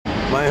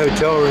My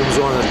hotel room's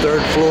on the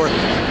 3rd floor.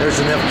 There's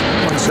an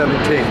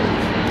F-117.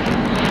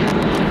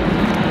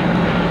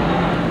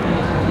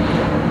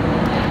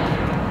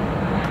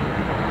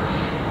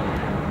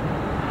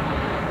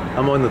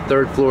 I'm on the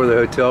 3rd floor of the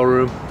hotel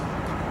room,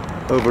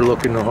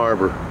 overlooking the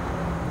harbor.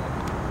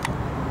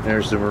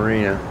 There's the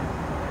marina.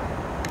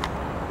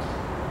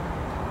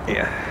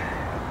 Yeah,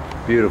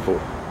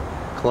 beautiful.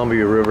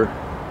 Columbia River.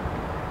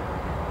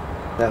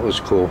 That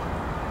was cool.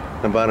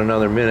 In about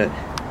another minute,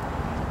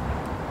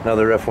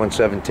 another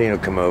F-117 will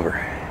come over.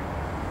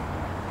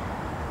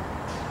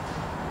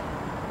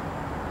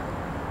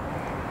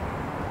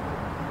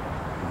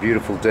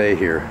 Beautiful day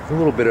here. A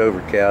little bit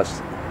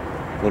overcast,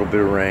 a little bit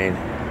of rain.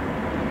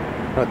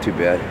 Not too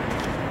bad.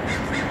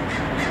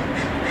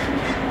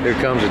 Here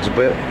comes its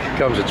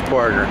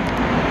partner.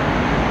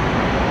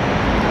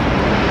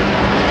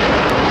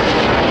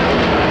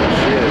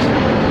 She is.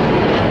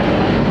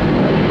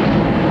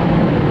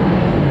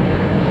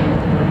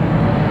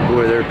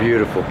 Boy, they're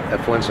beautiful.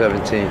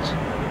 F-117s.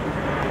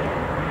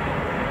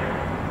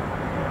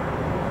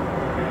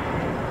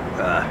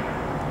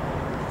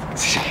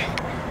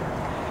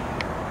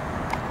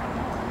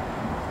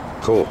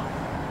 Cool.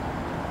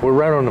 We're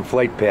right on the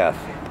flight path.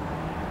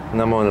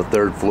 And I'm on the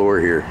 3rd floor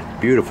here.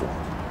 Beautiful.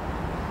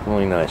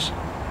 Really nice.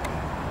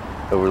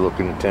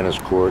 Overlooking the tennis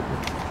court.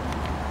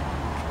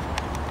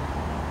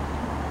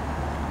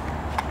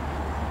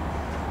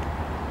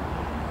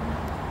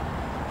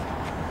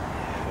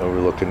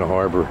 Overlooking the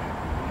harbor.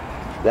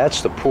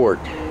 That's the port.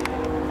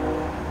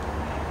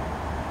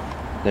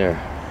 There.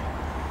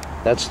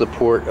 That's the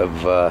port of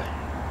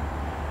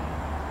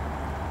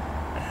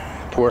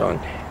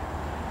Portland.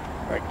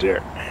 Right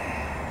there.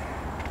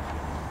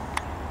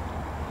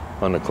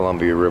 On the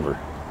Columbia River.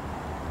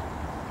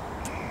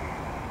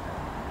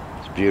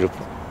 It's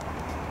beautiful.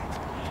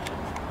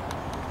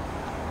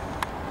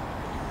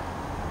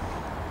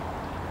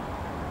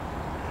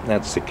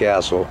 That's the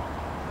castle,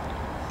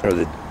 or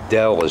the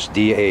Dalles,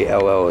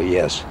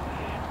 D-A-L-L-E-S.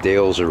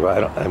 Dales, or I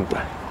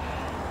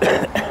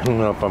don't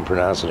know if I'm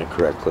pronouncing it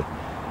correctly.